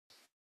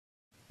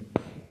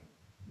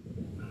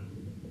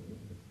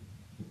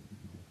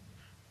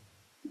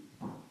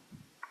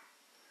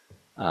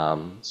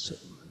So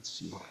let's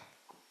see.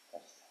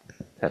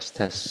 Test,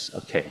 test.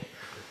 Okay.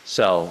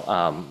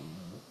 So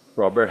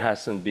Robert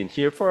hasn't been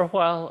here for a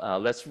while.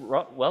 Let's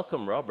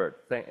welcome Robert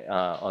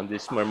on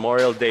this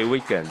Memorial Day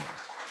weekend.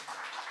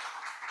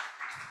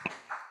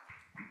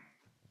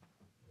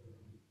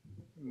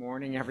 Good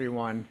morning,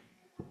 everyone.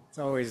 It's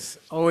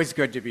always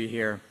good to be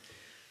here.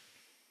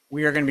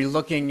 We are going to be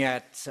looking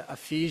at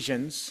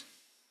Ephesians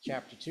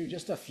chapter 2,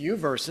 just a few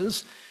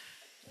verses.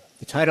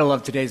 The title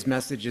of today's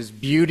message is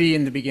Beauty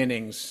in the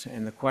Beginnings,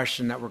 and the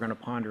question that we're going to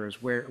ponder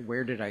is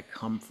where did I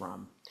come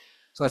from?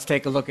 So let's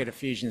take a look at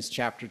Ephesians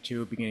chapter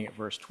 2, beginning at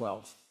verse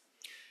 12.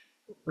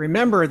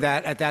 Remember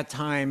that at that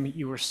time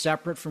you were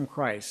separate from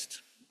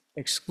Christ,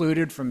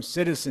 excluded from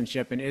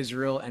citizenship in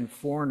Israel and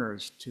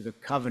foreigners to the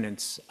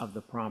covenants of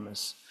the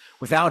promise,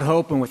 without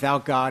hope and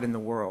without God in the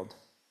world.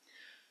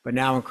 But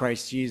now in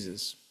Christ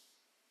Jesus,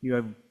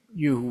 you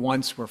who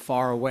once were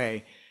far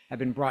away have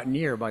been brought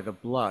near by the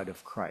blood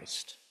of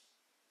Christ.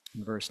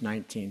 In verse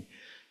 19,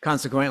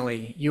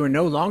 consequently, you are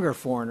no longer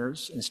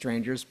foreigners and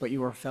strangers, but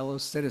you are fellow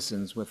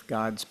citizens with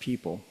God's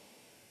people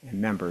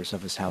and members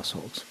of his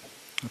household.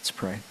 Let's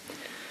pray.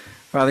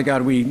 Father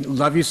God, we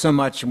love you so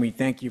much, and we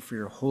thank you for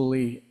your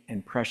holy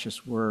and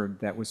precious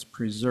word that was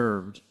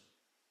preserved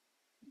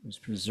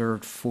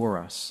for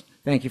us.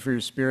 Thank you for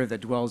your spirit that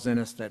dwells in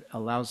us, that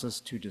allows us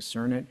to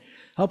discern it.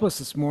 Help us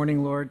this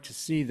morning, Lord, to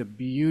see the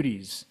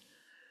beauties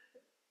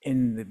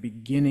in the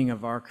beginning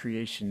of our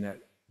creation that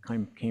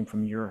came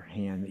from your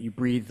hand, that you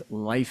breathe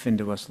life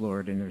into us,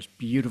 Lord, and there's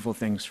beautiful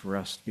things for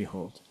us to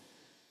behold.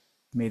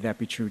 May that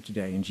be true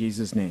today. In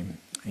Jesus' name,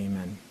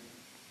 amen.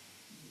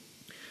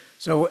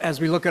 So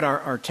as we look at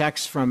our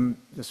text from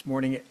this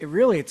morning,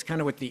 it's kind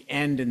of with the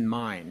end in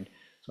mind.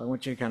 So I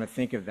want you to kind of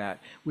think of that.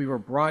 We were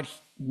brought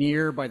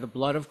near by the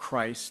blood of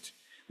Christ.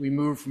 We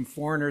moved from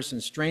foreigners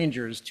and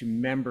strangers to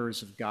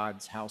members of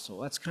God's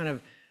household. That's kind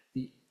of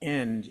the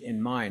end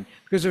in mind.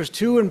 Because there's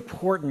two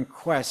important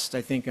quests,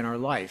 I think, in our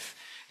life.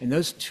 And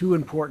those two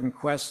important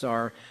quests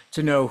are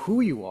to know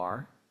who you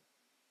are.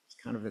 It's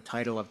kind of the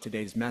title of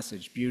today's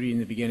message, Beauty in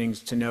the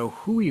Beginnings, to know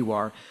who you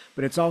are.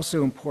 But it's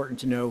also important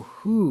to know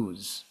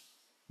whose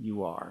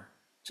you are.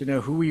 To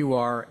know who you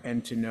are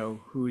and to know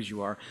whose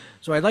you are.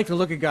 So I'd like to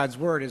look at God's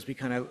word as we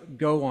kind of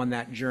go on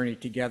that journey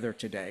together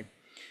today.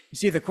 You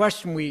see, the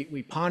question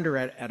we ponder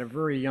at a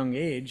very young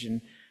age,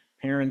 and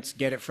parents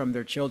get it from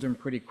their children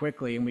pretty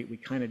quickly, and we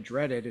kind of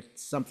dread it.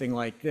 It's something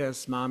like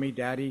this: Mommy,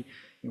 Daddy,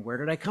 where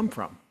did I come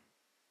from?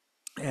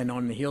 And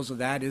on the heels of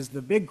that is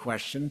the big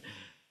question: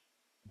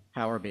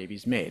 how are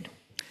babies made?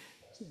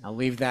 I'll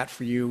leave that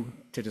for you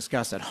to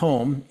discuss at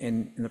home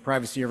in the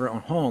privacy of our own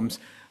homes.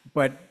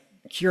 But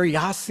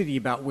curiosity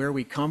about where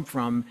we come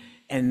from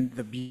and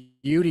the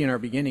beauty in our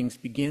beginnings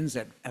begins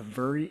at a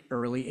very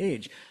early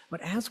age.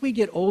 But as we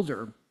get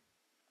older,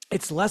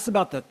 it's less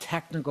about the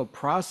technical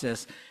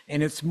process,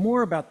 and it's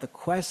more about the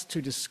quest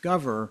to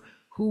discover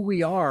who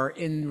we are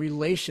in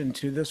relation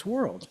to this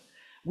world.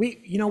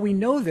 We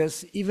know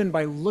this even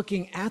by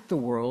looking at the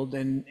world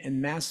and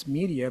mass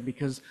media,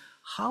 because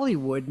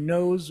Hollywood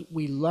knows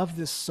we love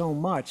this so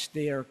much.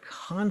 They are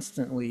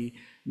constantly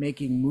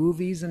making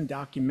movies and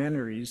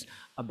documentaries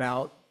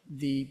about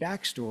the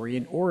backstory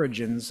and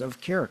origins of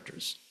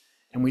characters.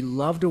 And we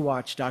love to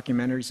watch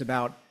documentaries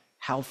about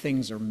how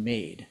things are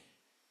made.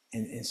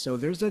 And so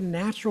there's a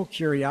natural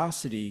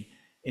curiosity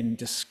in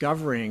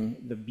discovering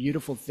the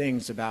beautiful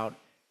things about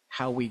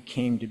how we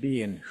came to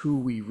be and who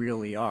we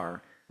really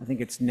are. I think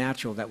it's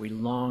natural that we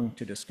long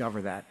to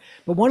discover that.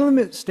 But one of the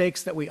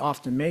mistakes that we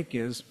often make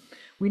is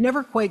we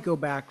never quite go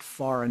back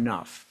far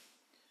enough.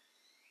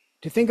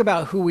 To think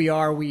about who we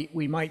are, we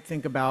might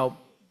think about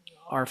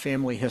our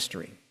family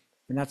history.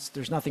 And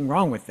there's nothing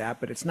wrong with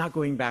that, but it's not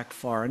going back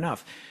far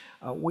enough.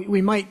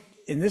 We might,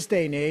 in this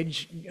day and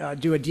age,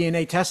 do a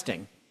DNA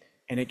testing,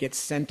 and it gets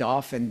sent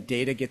off and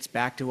data gets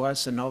back to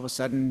us, and all of a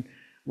sudden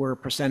we're a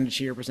percentage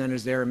here,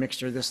 percentage there, a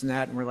mixture of this and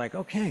that, and we're like,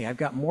 okay, I've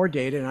got more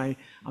data, and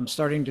I'm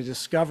starting to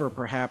discover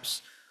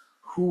perhaps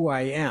who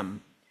I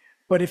am.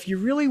 But if you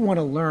really want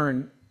to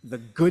learn the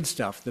good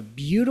stuff, the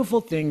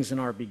beautiful things in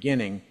our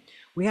beginning,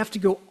 we have to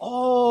go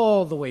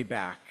all the way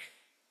back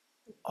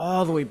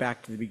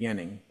to the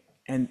beginning.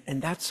 And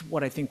that's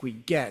what I think we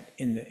get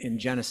in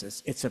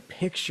Genesis. It's a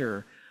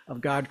picture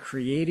of God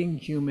creating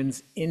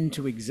humans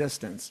into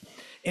existence.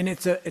 And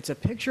it's a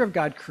picture of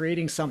God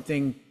creating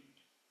something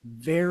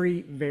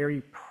very,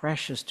 very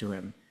precious to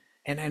him.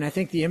 And I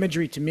think the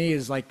imagery to me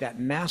is like that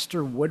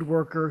master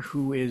woodworker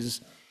who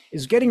is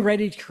getting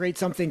ready to create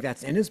something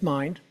that's in his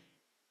mind,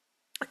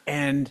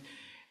 and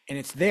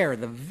it's there.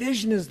 The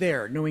vision is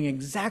there, knowing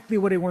exactly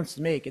what he wants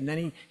to make. And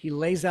then he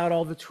lays out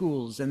all the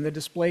tools, and the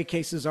display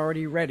case is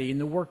already ready,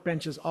 and the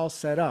workbench is all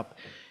set up.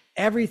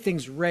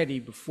 Everything's ready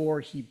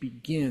before he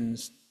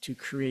begins to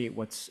create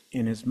what's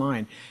in his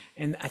mind.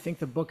 And I think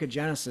the book of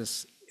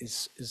Genesis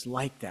is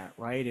like that,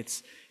 right?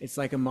 It's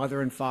like a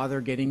mother and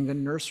father getting the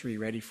nursery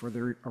ready for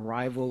the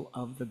arrival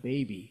of the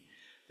baby.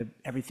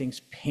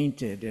 everything's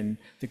painted and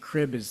the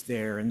crib is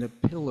there and the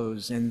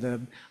pillows and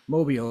the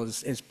mobile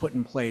is put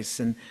in place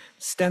and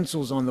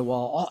stencils on the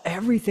wall,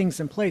 everything's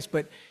in place.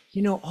 But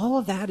all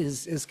of that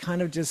is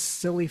kind of just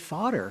silly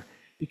fodder,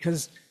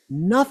 because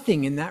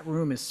nothing in that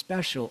room is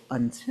special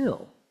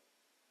until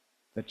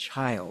the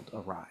child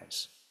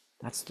arrives.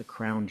 That's the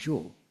crown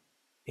jewel.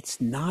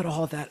 It's not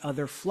all that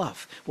other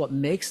fluff. What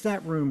makes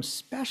that room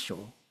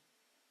special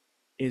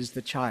is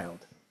the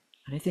child.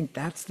 And I think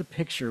that's the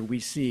picture we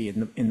see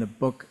in the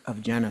book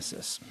of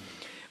Genesis,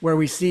 where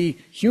we see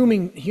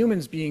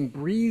humans being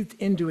breathed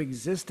into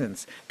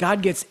existence.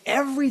 God gets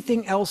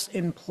everything else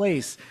in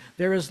place.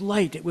 There is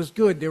light, it was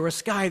good. There was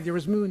sky, there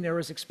was moon, there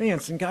was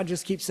expanse. And God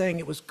just keeps saying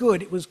it was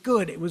good, it was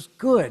good, it was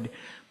good.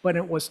 But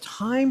it was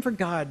time for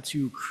God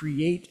to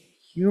create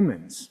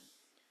humans.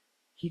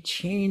 He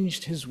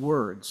changed his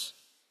words.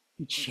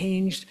 He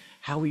changed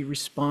how he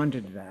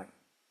responded to that.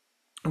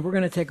 And we're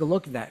going to take a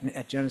look at that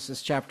at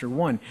Genesis chapter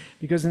 1,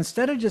 because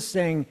instead of just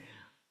saying,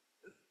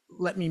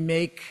 let me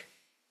make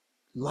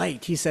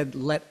light, he said,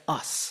 let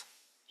us.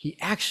 He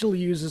actually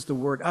uses the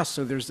word us.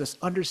 So there's this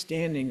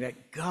understanding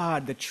that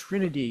God, the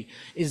Trinity,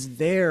 is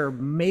there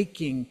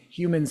making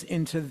humans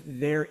into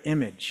their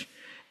image.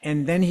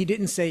 And then he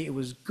didn't say it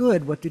was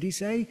good. What did he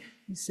say?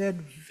 He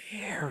said,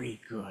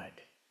 very good.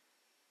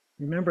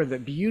 Remember, the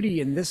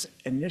beauty in this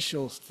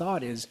initial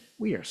thought is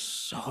we are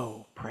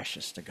so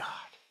precious to God.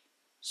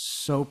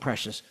 So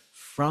precious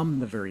from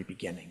the very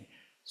beginning,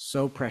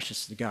 so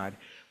precious to God.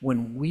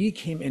 When we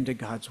came into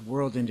God's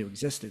world, into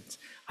existence,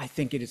 I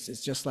think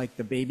it's just like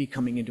the baby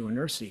coming into a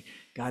nursery.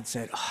 God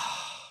said,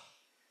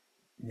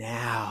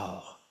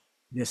 now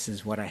this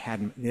is what I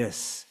had.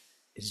 This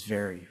is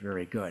very,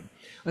 very good.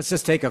 Let's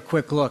just take a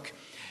quick look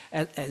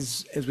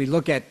as we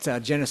look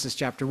at Genesis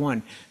chapter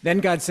 1. Then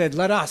God said,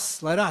 let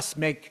us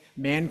make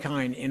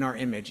mankind in our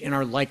image, in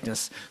our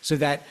likeness, so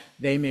that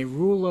they may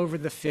rule over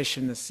the fish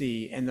in the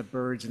sea and the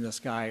birds in the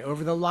sky,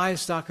 over the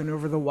livestock and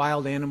over the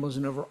wild animals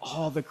and over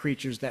all the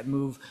creatures that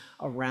move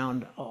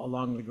around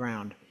along the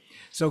ground.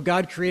 So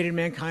God created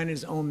mankind in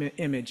his own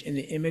image. In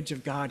the image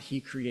of God,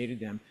 he created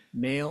them.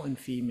 Male and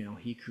female,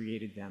 he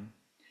created them.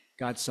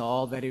 God saw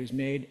all that he was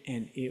made,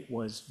 and it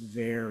was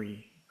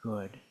very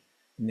good.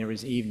 And there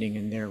was evening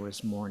and there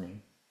was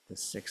morning, the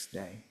sixth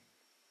day.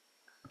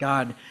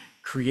 God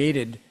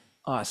created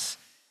us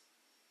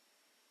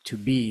to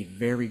be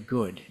very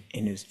good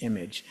in his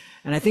image.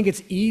 And I think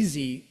it's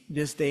easy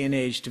this day and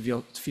age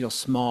to feel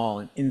small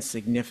and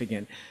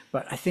insignificant.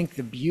 But I think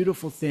the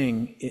beautiful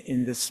thing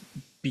in this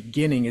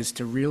beginning is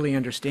to really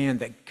understand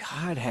that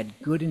God had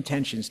good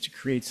intentions to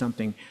create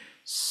something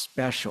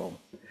special.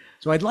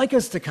 So I'd like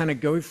us to kind of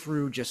go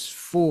through just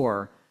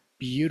 4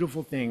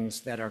 beautiful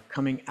things that are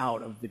coming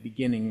out of the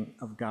beginning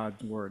of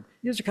God's word.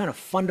 These are kind of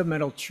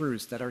fundamental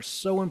truths that are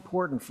so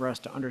important for us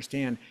to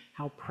understand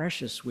how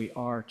precious we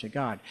are to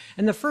God.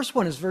 And the first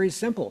one is very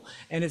simple,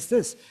 and it's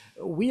this: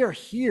 we are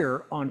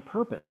here on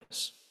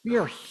purpose. We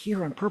are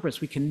here on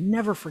purpose. We can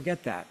never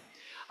forget that.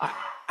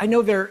 I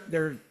know there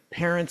are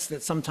parents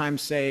that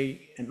sometimes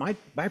say, and my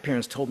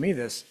parents told me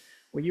this,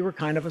 well, you were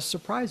kind of a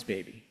surprise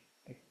baby.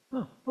 Like,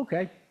 oh,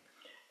 okay.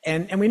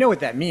 And we know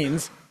what that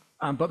means.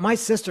 But my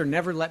sister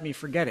never let me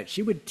forget it.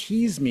 She would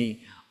tease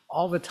me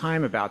all the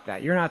time about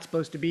that. You're not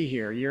supposed to be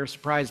here. You're a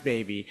surprise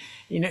baby.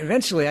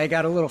 Eventually I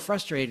got a little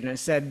frustrated and I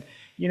said,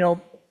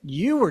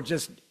 you were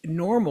just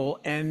normal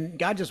and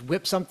God just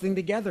whipped something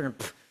together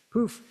and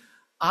poof.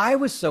 I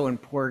was so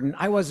important.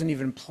 I wasn't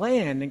even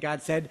planned. And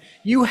God said,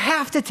 you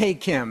have to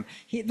take him.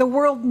 The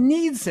world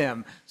needs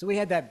him. So we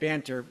had that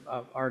banter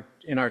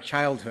in our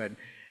childhood.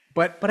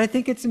 But I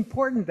think it's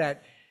important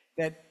that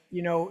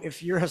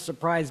if you're a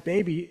surprise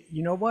baby,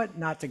 you know what?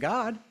 Not to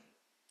God.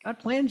 God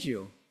planned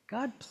you.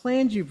 God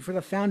planned you for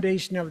the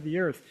foundation of the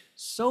earth,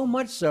 so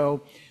much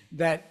so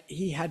that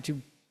he had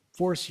to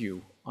force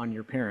you on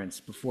your parents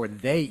before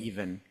they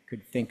even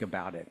could think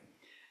about it.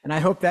 And I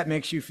hope that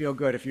makes you feel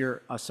good if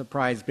you're a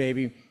surprise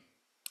baby.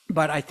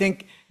 But I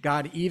think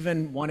God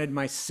even wanted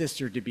my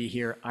sister to be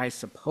here, I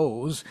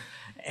suppose.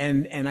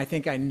 And I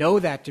think I know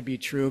that to be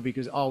true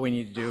because all we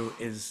need to do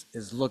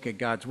is look at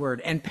God's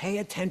word and pay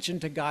attention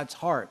to God's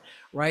heart,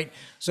 right?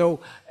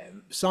 So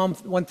Psalm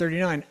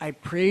 139, I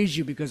praise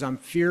you because I'm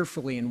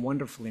fearfully and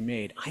wonderfully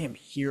made. I am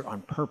here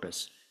on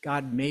purpose.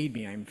 God made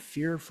me. I'm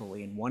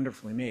fearfully and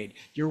wonderfully made.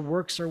 Your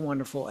works are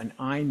wonderful and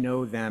I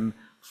know them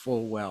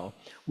full well.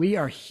 We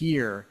are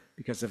here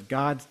because of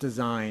God's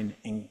design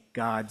and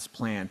God's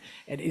plan.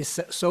 It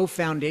is so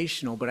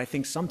foundational, but I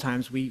think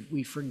sometimes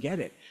we forget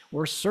it.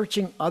 We're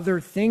searching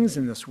other things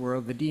in this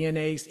world, the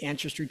DNAs,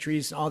 ancestry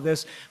trees, all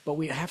this, but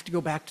we have to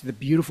go back to the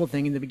beautiful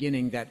thing in the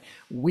beginning that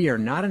we are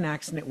not an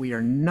accident, we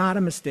are not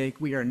a mistake,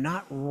 we are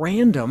not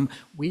random,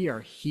 we are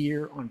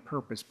here on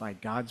purpose by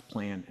God's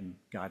plan and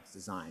God's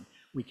design.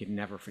 We can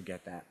never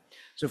forget that.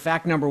 So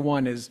fact number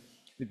 1 is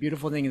the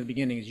beautiful thing in the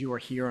beginning is you are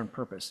here on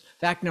purpose.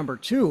 Fact number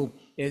 2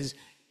 is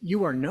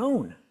you are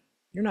known.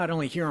 You're not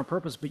only here on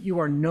purpose, but you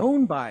are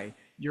known by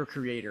your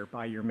creator,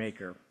 by your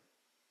maker.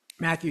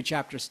 Matthew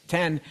chapter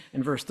 10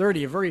 and verse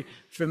 30, a very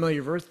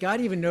familiar verse.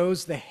 God even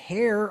knows the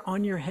hair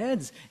on your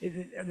heads.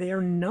 They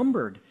are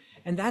numbered.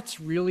 And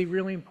that's really,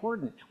 really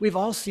important. We've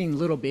all seen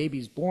little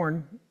babies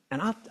born.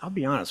 And I'll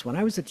be honest, when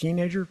I was a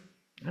teenager,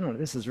 I don't know,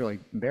 this is really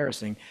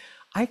embarrassing.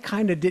 I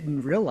kind of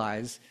didn't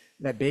realize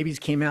that babies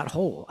came out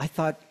whole. I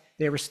thought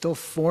they were still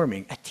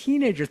forming. A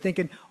teenager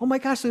thinking, oh my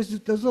gosh,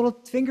 those little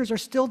fingers are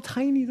still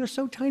tiny. They're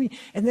so tiny.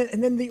 And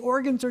then the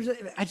organs are,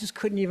 I just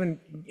couldn't even,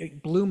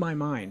 it blew my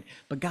mind.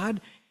 But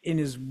God, in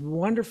his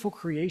wonderful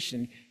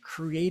creation,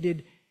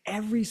 created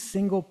every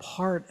single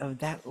part of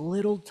that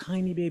little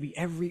tiny baby,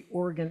 every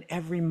organ,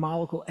 every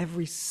molecule,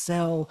 every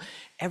cell,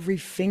 every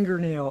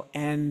fingernail.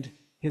 And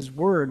his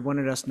word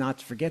wanted us not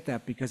to forget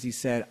that, because he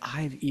said,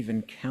 I've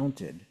even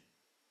counted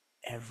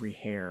every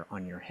hair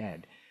on your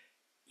head.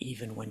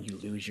 Even when you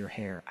lose your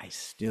hair, I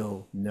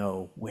still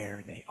know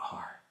where they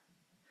are.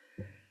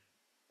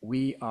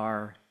 We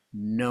are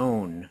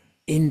known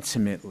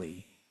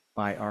intimately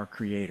by our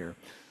Creator.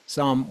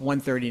 Psalm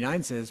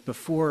 139 says,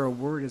 before a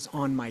word is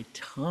on my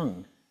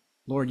tongue,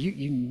 Lord,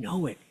 you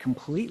know it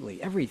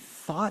completely. Every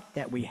thought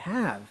that we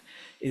have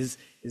is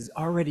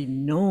already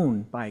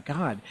known by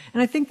God.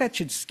 And I think that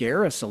should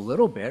scare us a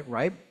little bit,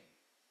 right?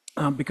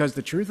 Because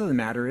the truth of the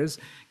matter is,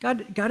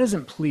 God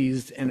isn't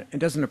pleased and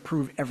doesn't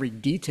approve every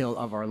detail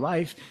of our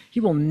life. He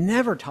will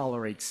never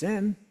tolerate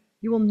sin.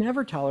 He will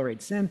never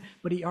tolerate sin,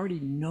 but he already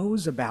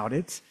knows about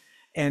it.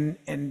 And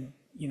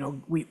you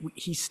know,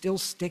 he still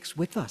sticks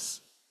with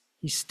us.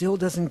 He still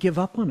doesn't give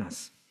up on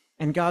us.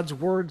 And God's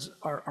words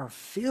are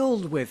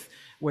filled with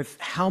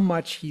how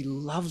much he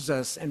loves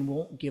us and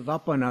won't give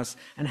up on us,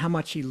 and how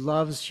much he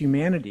loves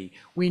humanity.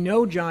 We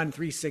know John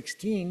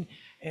 3:16,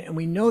 and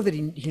we know that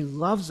he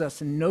loves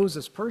us and knows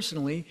us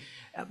personally,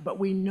 but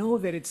we know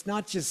that it's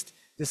not just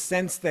the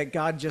sense that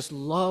God just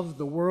loved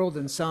the world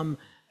in some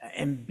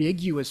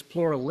ambiguous,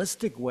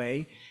 pluralistic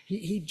way.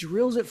 He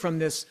drills it from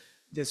this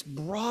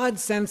broad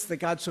sense that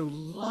God so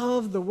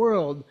loved the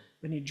world,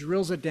 then he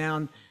drills it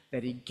down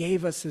that he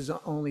gave us his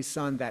only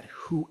son, that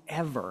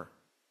whoever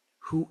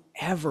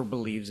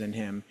believes in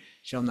him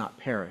shall not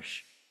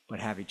perish,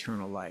 but have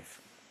eternal life.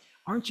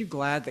 Aren't you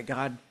glad that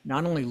God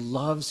not only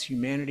loves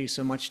humanity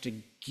so much to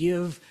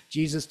give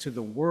Jesus to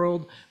the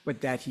world,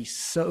 but that he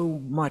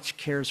so much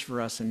cares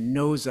for us and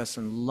knows us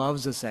and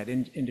loves us as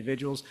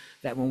individuals,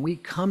 that when we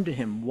come to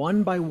him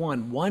one by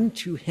one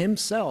to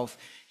himself,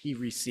 he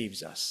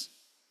receives us.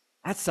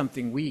 That's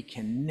something we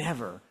can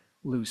never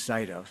lose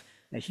sight of,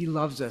 that he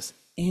loves us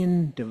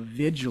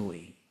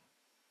individually.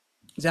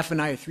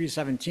 Zephaniah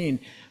 3:17,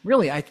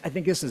 really, I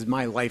think this is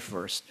my life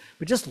verse,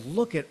 but just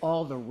look at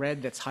all the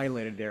red that's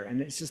highlighted there,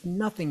 and it's just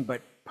nothing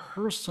but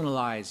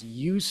personalized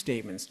you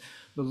statements.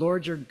 The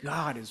Lord your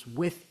God is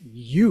with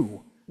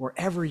you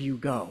wherever you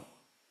go.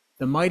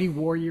 The mighty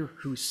warrior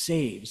who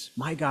saves,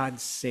 my God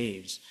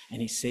saves,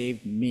 and he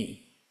saved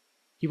me.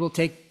 He will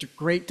take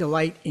great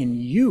delight in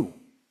you.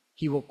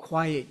 He will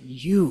quiet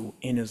you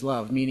in his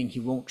love, meaning he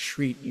won't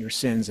treat your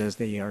sins as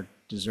they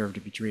deserve to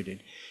be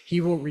treated.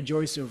 He will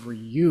rejoice over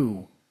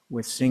you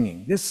with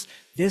singing.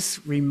 This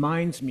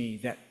reminds me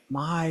that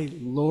my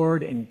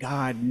Lord and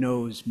God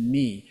knows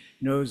me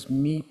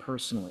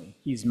personally.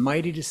 He's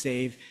mighty to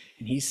save,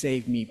 and he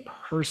saved me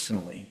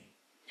personally.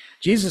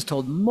 Jesus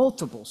told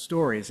multiple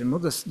stories, and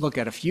we'll just look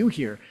at a few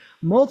here,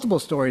 multiple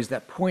stories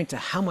that point to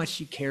how much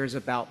he cares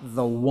about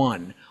the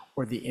one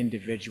or the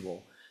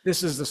individual.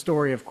 This is the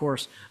story, of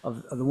course,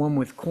 of the woman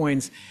with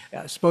coins.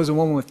 Suppose a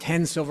woman with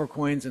 10 silver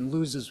coins and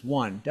loses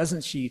one.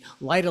 Doesn't she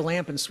light a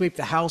lamp and sweep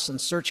the house and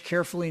search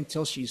carefully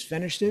until she's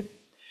finished it?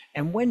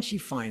 And when she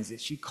finds it,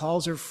 she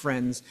calls her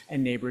friends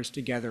and neighbors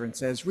together and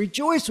says,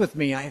 "Rejoice with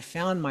me, I have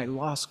found my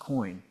lost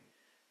coin."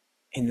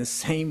 In the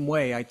same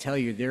way, I tell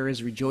you, there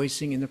is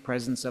rejoicing in the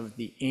presence of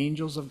the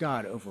angels of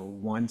God over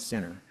one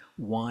sinner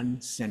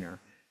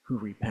who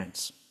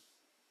repents.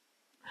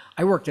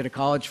 I worked at a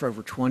college for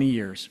over 20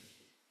 years.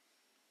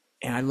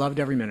 And I loved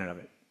every minute of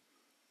it.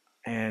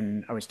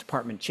 And I was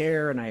department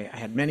chair, and I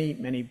had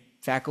many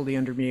faculty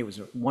under me. It was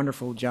a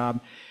wonderful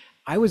job.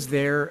 I was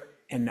there,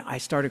 and I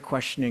started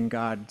questioning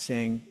God,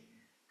 saying,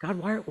 God,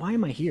 why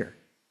am I here?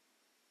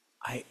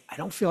 I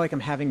don't feel like I'm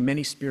having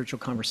many spiritual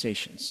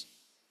conversations.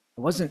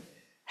 I wasn't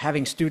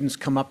having students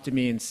come up to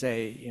me and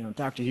say, you know,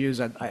 Dr. Hewes,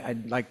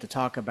 I'd like to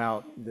talk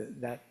about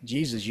that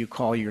Jesus you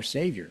call your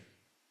Savior.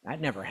 That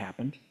never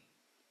happened.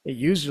 It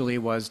usually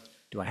was,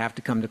 do I have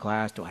to come to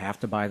class? Do I have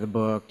to buy the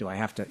book? Do I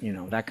have to, you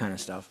know, that kind of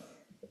stuff.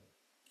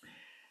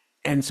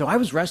 And so I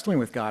was wrestling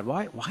with God.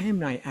 Why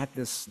am I at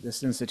this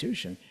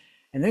institution?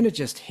 And then it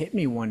just hit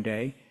me one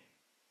day.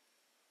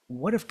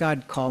 What if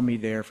God called me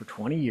there for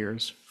 20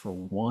 years for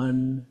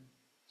one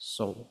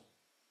soul?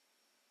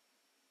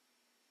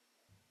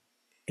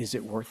 Is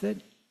it worth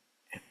it?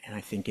 And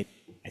I think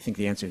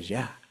the answer is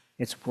yeah,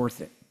 it's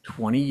worth it.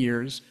 20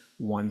 years,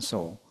 one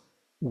soul.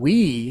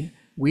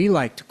 We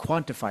like to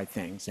quantify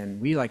things, and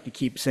we like to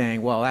keep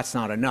saying, well, that's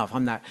not enough.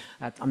 I'm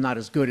not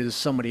as good as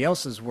somebody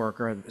else's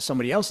work or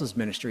somebody else's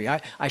ministry.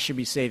 I should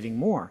be saving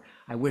more.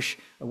 I wish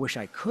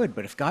I could,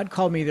 but if God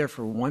called me there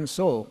for one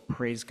soul,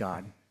 praise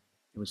God.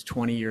 It was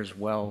 20 years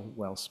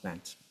well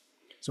spent.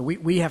 So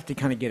we have to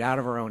kind of get out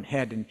of our own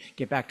head and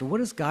get back to, what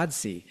does God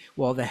see?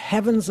 Well, the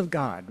heavens of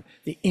God,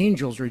 the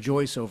angels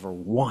rejoice over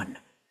one.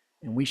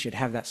 And we should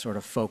have that sort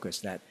of focus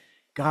that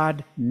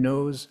God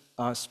knows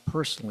us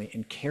personally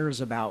and cares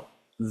about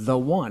the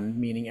one,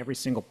 meaning every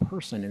single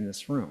person in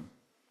this room.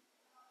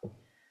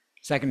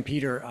 2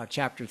 Peter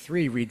chapter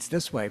 3 reads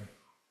this way: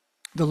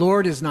 "The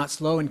Lord is not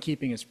slow in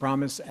keeping his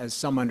promise, as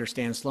some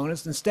understand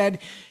slowness. Instead,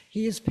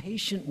 he is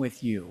patient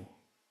with you,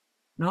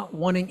 not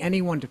wanting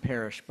anyone to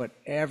perish, but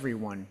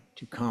everyone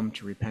to come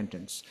to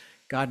repentance."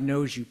 God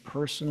knows you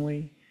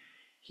personally.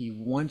 He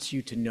wants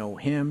you to know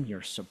him.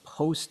 You're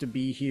supposed to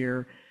be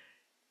here.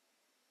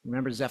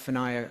 Remember,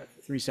 Zephaniah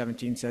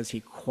 3:17 says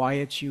he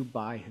quiets you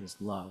by his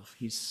love.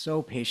 He's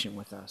so patient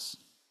with us.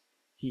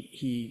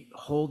 He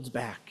holds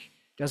back,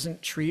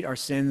 doesn't treat our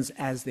sins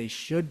as they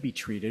should be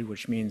treated,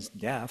 which means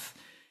death.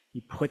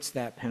 He puts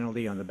that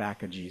penalty on the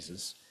back of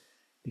Jesus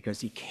because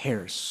he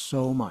cares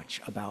so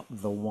much about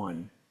the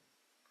one.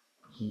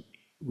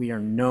 We are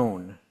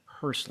known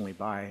personally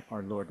by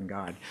our Lord and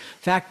God.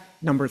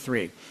 Fact number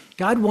 3,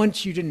 God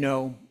wants you to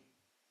know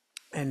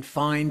and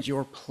find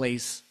your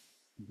place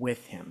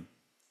with him.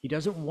 He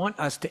doesn't want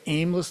us to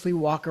aimlessly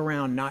walk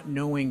around not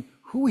knowing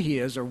who he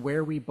is or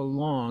where we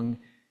belong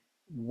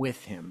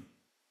with him.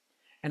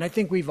 And I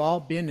think we've all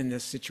been in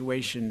this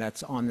situation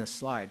that's on this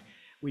slide.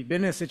 We've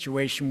been in a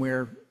situation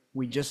where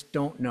we just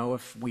don't know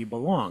if we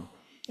belong.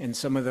 And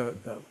some of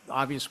the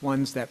obvious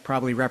ones that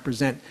probably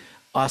represent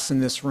us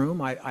in this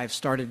room, I've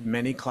started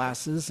many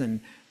classes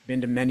and been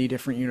to many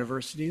different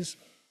universities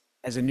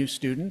as a new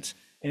student,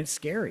 and it's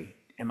scary.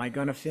 Am I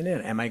going to fit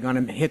in? Am I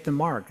going to hit the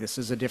mark? This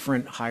is a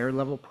different, higher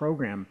level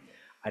program.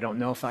 I don't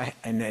know if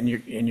and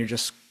you're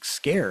just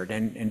scared.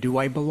 And do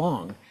I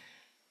belong?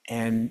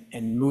 And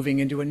moving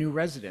into a new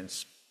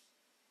residence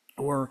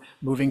or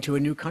moving to a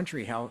new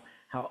country, how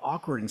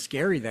awkward and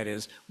scary that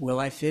is.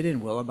 Will I fit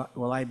in?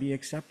 Will I be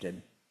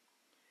accepted?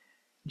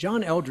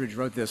 John Eldredge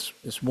wrote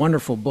this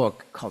wonderful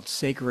book called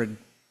Sacred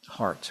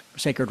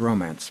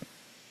Romance.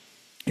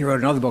 He wrote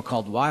another book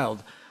called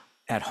Wild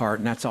at Heart,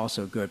 and that's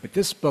also good. But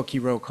this book he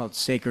wrote called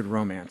Sacred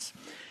Romance.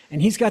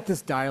 And he's got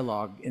this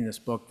dialogue in this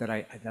book that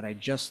I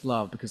just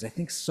love, because I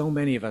think so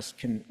many of us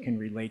can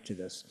relate to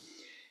this.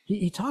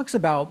 He talks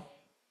about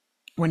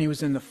when he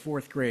was in the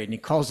 4th grade, and he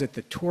calls it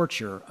the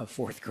torture of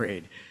 4th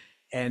grade.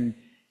 And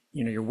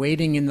you're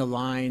waiting in the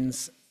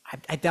lines.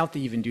 I doubt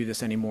they even do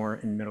this anymore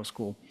in middle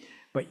school,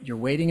 but you're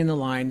waiting in the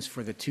lines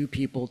for the 2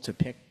 people to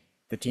pick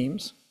the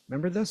teams.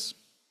 Remember this?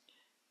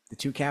 The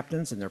 2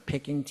 captains, and they're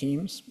picking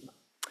teams.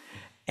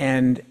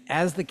 And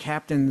as the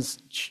captains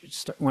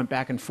went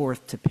back and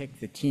forth to pick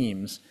the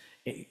teams,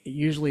 it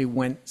usually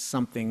went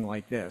something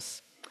like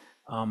this.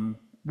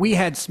 We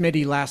had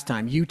Smitty last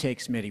time. You take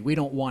Smitty. We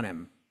don't want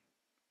him.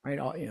 Right?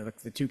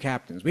 The 2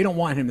 captains. We don't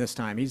want him this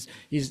time.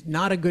 He's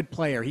not a good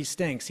player. He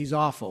stinks. He's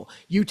awful.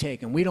 You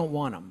take him. We don't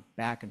want him.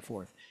 Back and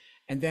forth.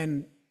 And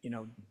then,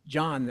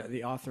 John,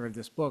 the author of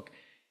this book,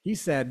 he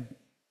said,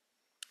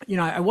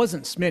 I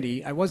wasn't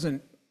Smitty. I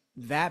wasn't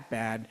that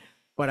bad,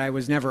 but I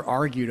was never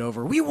argued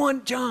over. We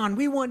want John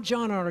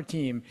on our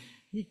team.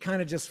 He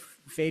kind of just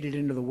faded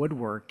into the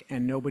woodwork,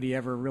 and nobody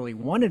ever really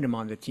wanted him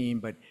on the team,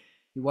 but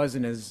he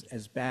wasn't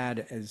as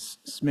bad as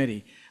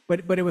Smitty.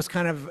 But it was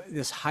kind of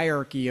this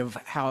hierarchy of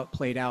how it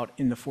played out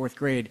in the 4th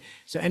grade.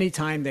 So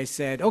anytime they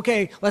said,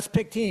 okay, let's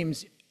pick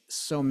teams,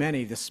 so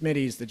many, the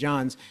Smitties, the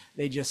Johns,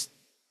 they just,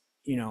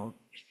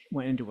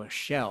 went into a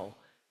shell,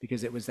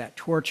 because it was that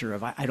torture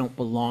of, I don't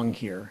belong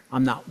here.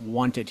 I'm not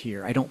wanted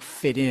here. I don't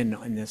fit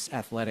in this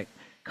athletic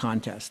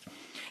contest.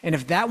 And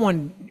if that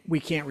one we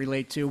can't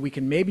relate to, we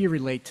can maybe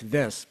relate to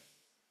this.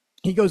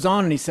 He goes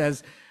on and he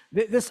says,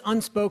 this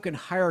unspoken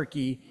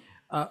hierarchy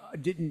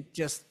didn't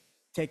just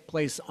take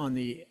place on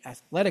the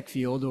athletic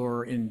field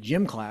or in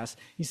gym class.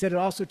 He said it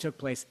also took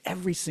place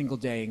every single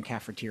day in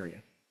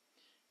cafeteria.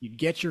 You'd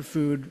get your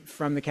food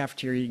from the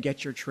cafeteria, you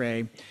get your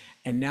tray,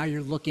 and now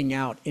you're looking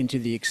out into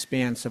the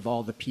expanse of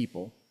all the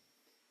people.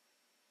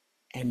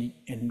 And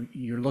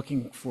you're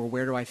looking for,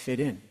 where do I fit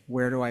in?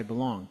 Where do I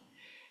belong?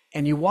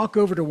 And you walk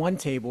over to one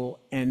table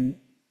and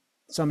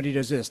somebody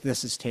does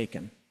this is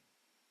taken.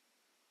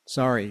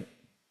 Sorry,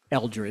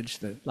 Eldridge,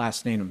 the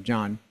last name of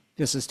John,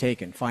 this is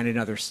taken. Find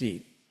another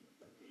seat.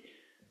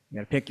 You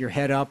got to pick your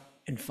head up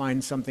and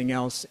find something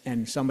else,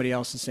 and somebody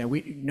else is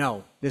saying,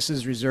 no, this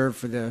is reserved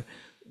for the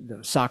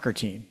soccer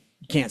team.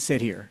 You can't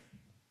sit here.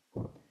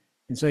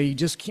 And so you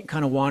just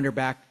kind of wander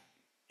back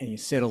and you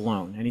sit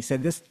alone. And he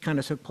said this kind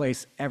of took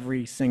place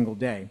every single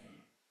day.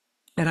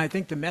 And I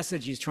think the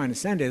message he's trying to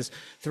send is,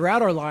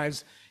 throughout our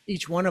lives,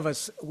 each one of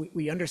us,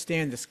 we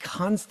understand this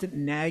constant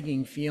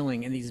nagging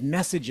feeling, and these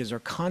messages are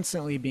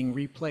constantly being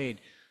replayed.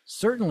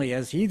 Certainly,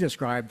 as he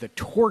described, the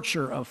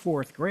torture of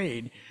 4th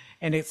grade.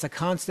 And it's a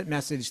constant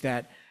message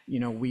that,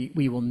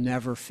 we will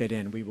never fit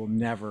in. We will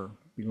never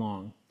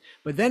belong.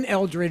 But then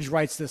Eldridge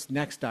writes this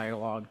next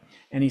dialogue,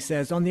 and he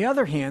says, on the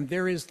other hand,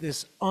 there is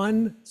this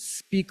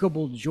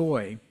unspeakable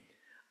joy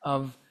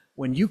of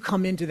when you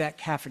come into that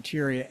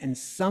cafeteria and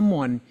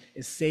someone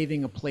is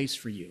saving a place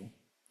for you.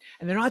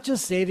 And they're not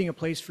just saving a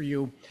place for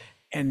you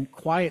and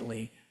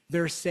quietly,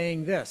 they're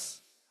saying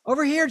this,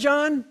 over here,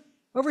 John,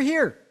 over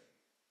here.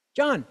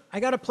 John, I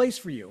got a place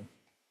for you.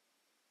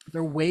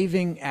 They're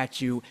waving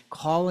at you,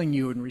 calling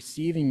you and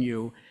receiving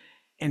you.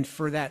 And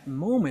for that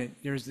moment,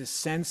 there's this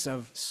sense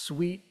of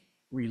sweet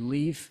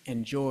relief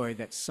and joy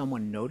that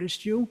someone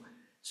noticed you,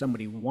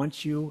 somebody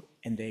wants you,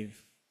 and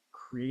they've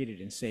created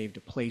and saved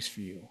a place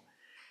for you.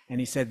 And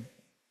he said,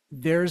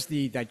 there's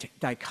the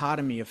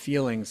dichotomy of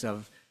feelings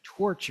of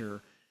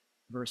torture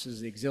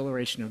versus the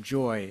exhilaration of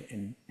joy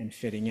and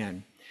fitting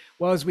in.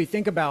 Well, as we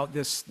think about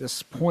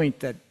this point,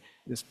 that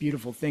this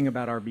beautiful thing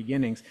about our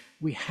beginnings,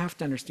 we have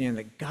to understand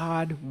that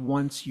God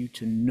wants you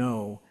to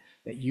know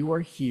that you are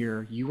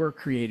here, you are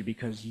created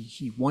because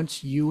he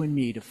wants you and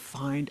me to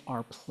find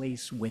our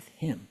place with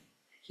him.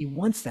 He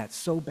wants that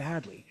so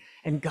badly.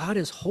 And God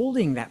is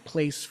holding that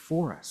place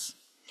for us.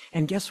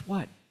 And guess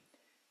what?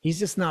 He's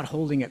just not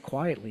holding it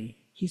quietly.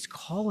 He's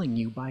calling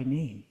you by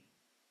name.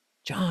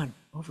 John,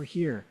 over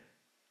here,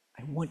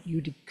 I want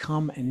you to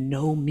come and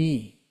know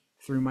me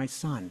through my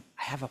son.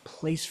 I have a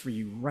place for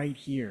you right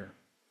here.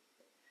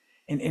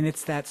 And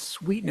it's that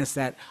sweetness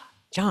that,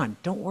 John,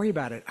 don't worry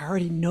about it. I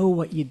already know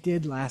what you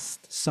did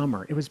last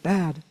summer. It was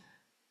bad,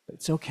 but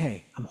it's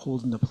okay. I'm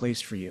holding the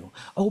place for you.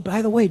 Oh,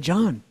 by the way,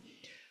 John,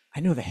 I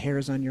know the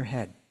hairs on your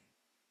head.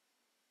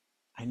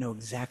 I know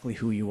exactly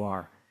who you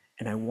are,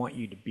 and I want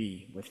you to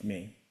be with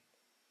me.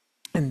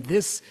 And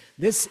this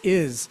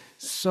is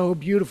so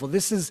beautiful.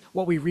 This is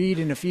what we read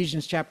in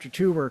Ephesians chapter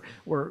 2,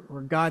 where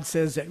God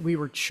says that we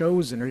were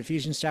chosen, or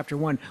Ephesians chapter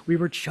 1, we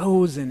were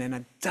chosen and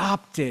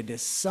adopted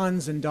as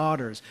sons and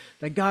daughters,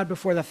 that God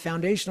before the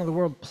foundation of the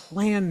world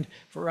planned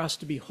for us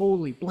to be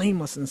holy,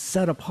 blameless, and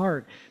set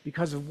apart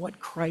because of what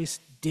Christ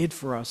did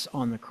for us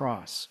on the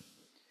cross.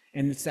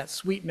 And it's that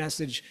sweet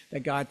message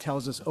that God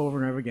tells us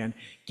over and over again,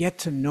 get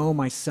to know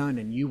my son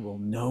and you will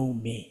know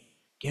me.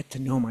 Get to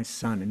know my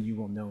son and you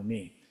will know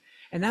me.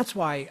 And that's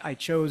why I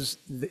chose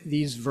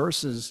these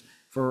verses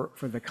for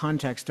the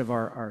context of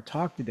our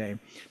talk today,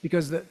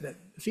 because the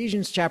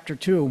Ephesians chapter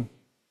 2,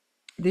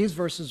 these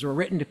verses were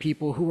written to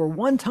people who were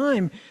one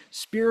time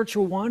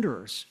spiritual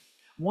wanderers.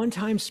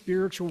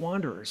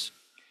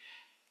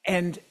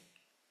 And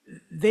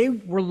they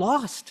were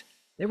lost.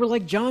 They were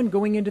like John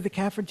going into the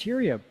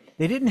cafeteria.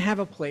 They didn't have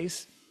a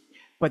place,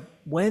 but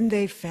when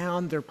they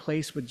found their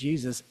place with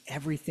Jesus,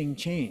 everything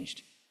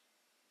changed.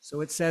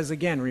 So it says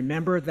again,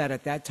 remember that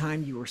at that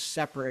time you were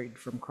separated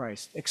from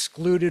Christ,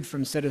 excluded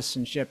from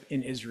citizenship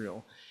in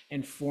Israel,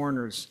 and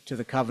foreigners to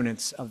the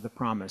covenants of the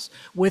promise,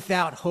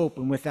 without hope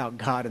and without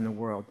God in the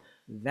world.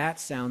 That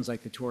sounds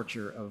like the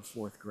torture of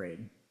fourth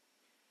grade.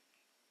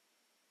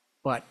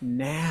 But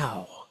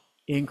now,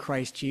 in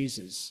Christ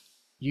Jesus,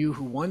 you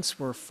who once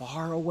were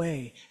far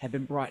away have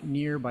been brought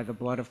near by the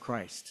blood of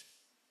Christ.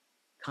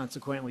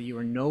 Consequently, you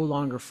are no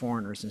longer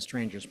foreigners and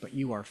strangers, but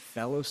you are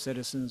fellow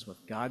citizens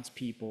with God's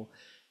people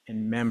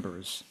and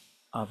members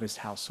of his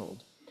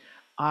household.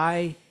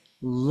 I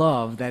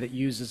love that it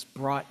uses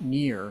brought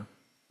near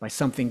by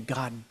something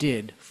God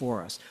did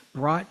for us,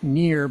 brought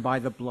near by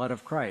the blood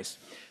of Christ.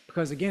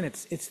 Because again,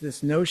 it's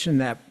this notion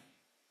that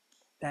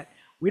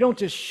we don't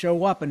just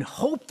show up and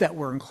hope that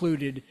we're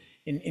included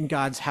in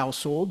God's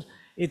household.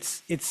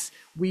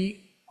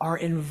 We are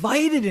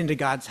invited into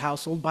God's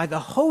household by the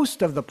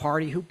host of the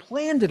party who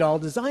planned it all,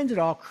 designed it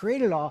all,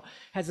 created it all,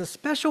 has a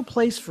special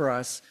place for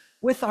us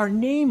with our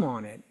name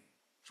on it,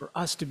 for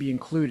us to be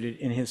included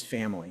in his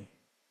family,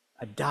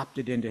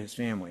 adopted into his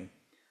family.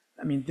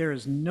 I mean, there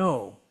is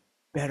no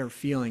better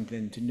feeling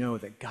than to know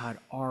that God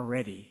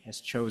already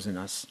has chosen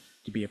us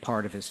to be a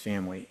part of his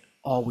family.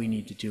 All we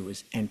need to do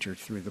is enter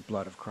through the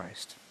blood of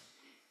Christ.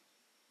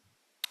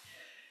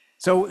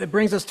 So it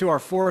brings us to our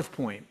fourth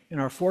point.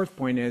 And our fourth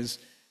point is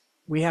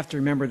we have to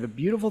remember the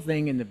beautiful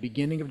thing in the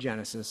beginning of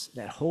Genesis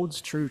that holds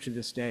true to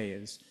this day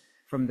is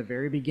from the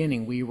very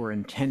beginning, we were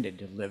intended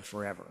to live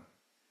forever.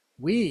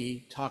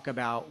 We talk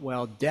about,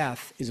 well,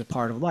 death is a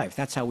part of life.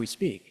 That's how we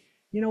speak.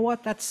 You know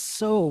what? That's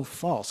so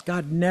false.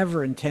 God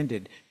never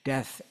intended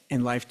death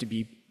and life to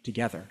be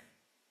together.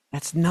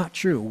 That's not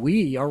true.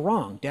 We are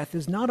wrong. Death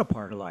is not a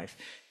part of life.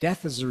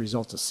 Death is a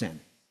result of sin.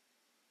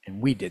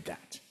 And we did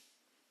that.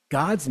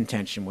 God's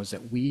intention was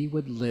that we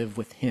would live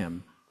with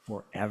him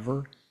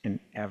forever and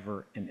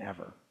ever and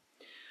ever.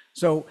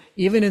 So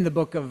even in the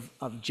book of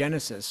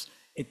Genesis,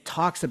 it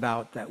talks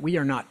about that we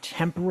are not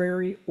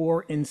temporary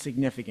or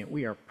insignificant.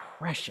 We are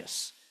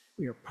precious.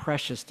 We are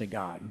precious to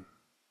God.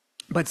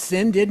 But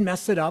sin did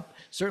mess it up,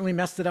 certainly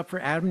messed it up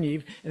for Adam and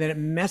Eve, and then it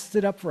messed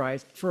it up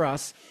for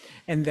us,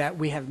 and that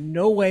we have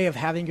no way of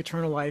having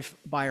eternal life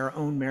by our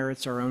own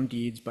merits, our own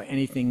deeds, by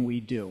anything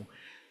we do.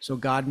 So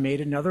God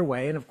made another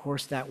way, and of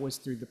course that was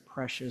through the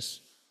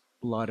precious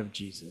blood of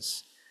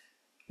Jesus.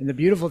 And the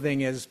beautiful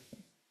thing is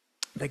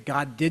that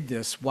God did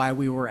this while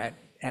we were at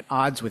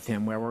odds with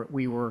him, where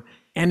we were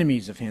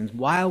enemies of him.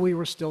 While we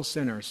were still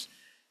sinners,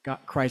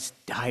 Christ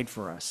died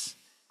for us.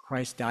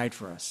 Christ died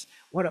for us.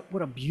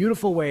 What a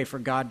beautiful way for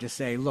God to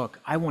say, look,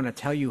 I want to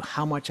tell you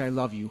how much I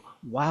love you.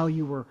 While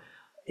you were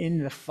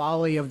in the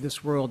folly of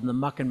this world, in the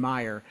muck and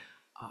mire,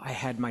 I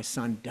had my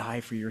son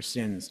die for your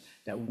sins,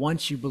 that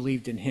once you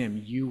believed in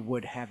him, you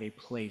would have a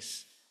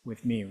place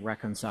with me,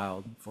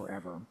 reconciled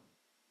forever.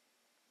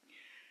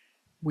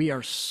 We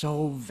are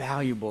so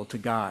valuable to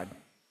God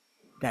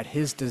that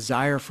his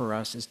desire for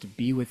us is to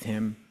be with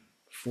him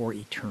for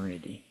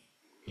eternity.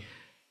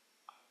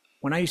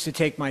 When I used to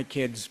take my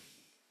kids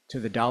to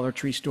the Dollar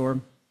Tree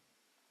store,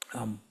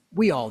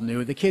 we all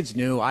knew, the kids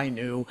knew, I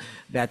knew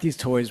that these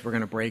toys were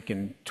going to break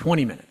in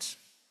 20 minutes,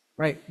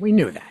 right? We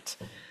knew that.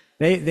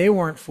 They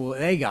weren't fooled.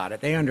 They got it.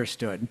 They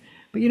understood.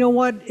 But you know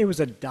what? It was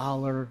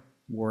 $1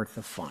 worth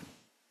of fun.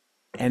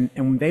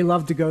 And they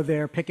loved to go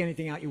there, pick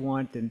anything out you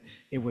want, and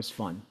it was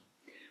fun.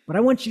 But I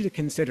want you to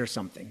consider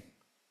something.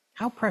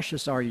 How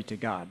precious are you to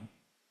God?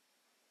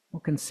 Well,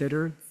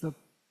 consider the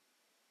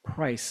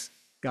price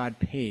God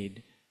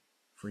paid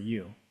for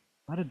you.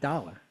 Not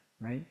 $1,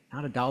 right?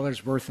 Not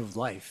 $1's worth of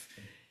life.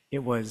 It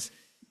was,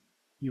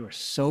 you are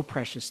so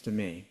precious to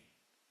me,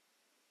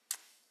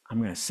 I'm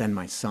going to send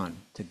my son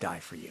to die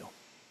for you.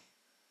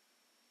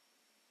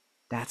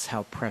 That's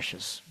how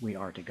precious we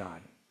are to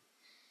God.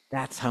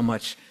 That's how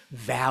much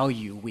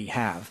value we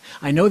have.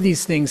 I know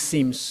these things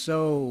seem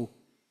so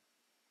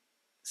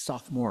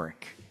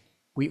sophomoric.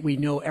 We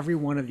know every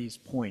one of these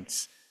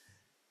points,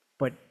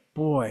 but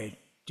boy,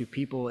 do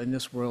people in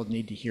this world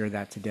need to hear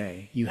that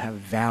today. You have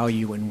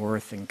value and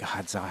worth in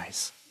God's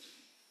eyes.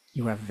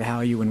 You have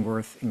value and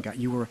worth in God.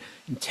 You were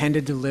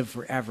intended to live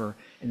forever,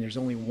 and there's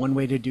only one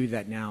way to do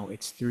that now.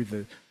 It's through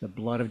the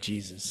blood of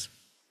Jesus.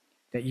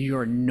 That you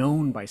are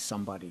known by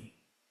somebody.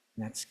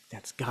 And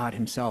that's God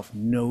himself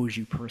knows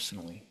you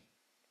personally.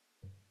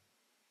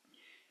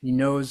 He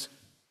knows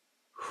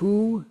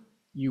who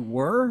you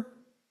were.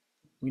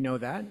 We know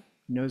that.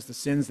 He knows the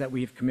sins that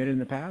we've committed in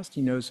the past.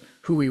 He knows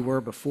who we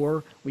were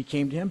before we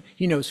came to him.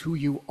 He knows who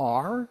you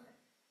are,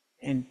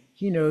 and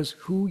he knows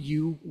who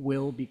you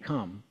will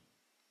become.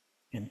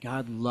 And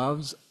God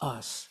loves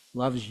us,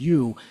 loves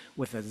you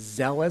with a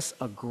zealous,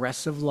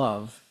 aggressive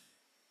love,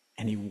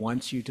 and he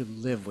wants you to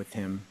live with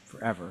him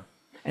forever.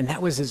 And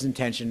that was his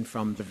intention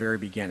from the very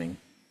beginning.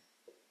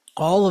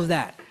 All of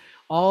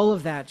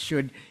that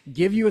should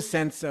give you a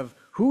sense of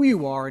who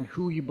you are and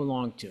who you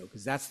belong to,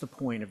 because that's the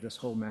point of this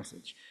whole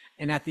message.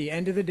 And at the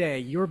end of the day,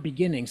 your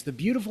beginnings, the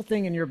beautiful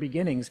thing in your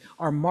beginnings,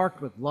 are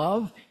marked with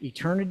love,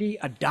 eternity,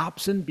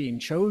 adoption, being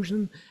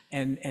chosen,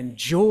 and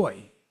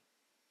joy.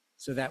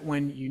 So that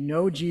when you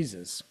know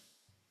Jesus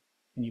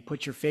and you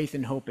put your faith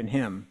and hope in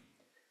him,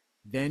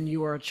 then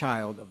you are a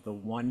child of the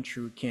one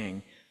true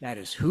King. That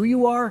is who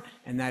you are,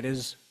 and that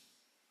is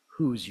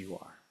whose you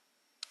are.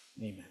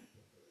 Amen.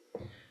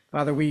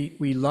 Father,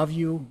 we love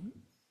you,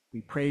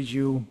 we praise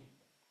you,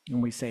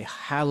 and we say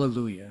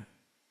hallelujah.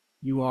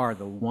 You are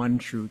the one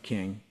true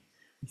King.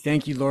 We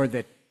thank you, Lord,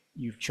 that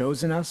you've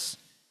chosen us,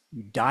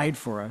 you died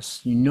for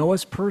us, you know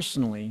us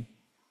personally,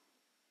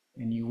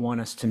 and you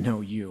want us to know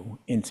you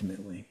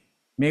intimately.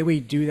 May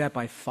we do that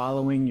by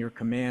following your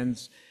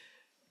commands,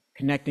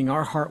 connecting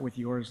our heart with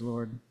yours,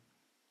 Lord,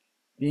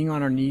 being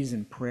on our knees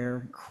in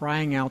prayer,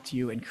 crying out to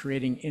you, and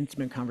creating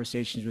intimate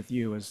conversations with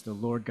you as the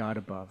Lord God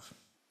above.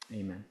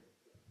 Amen.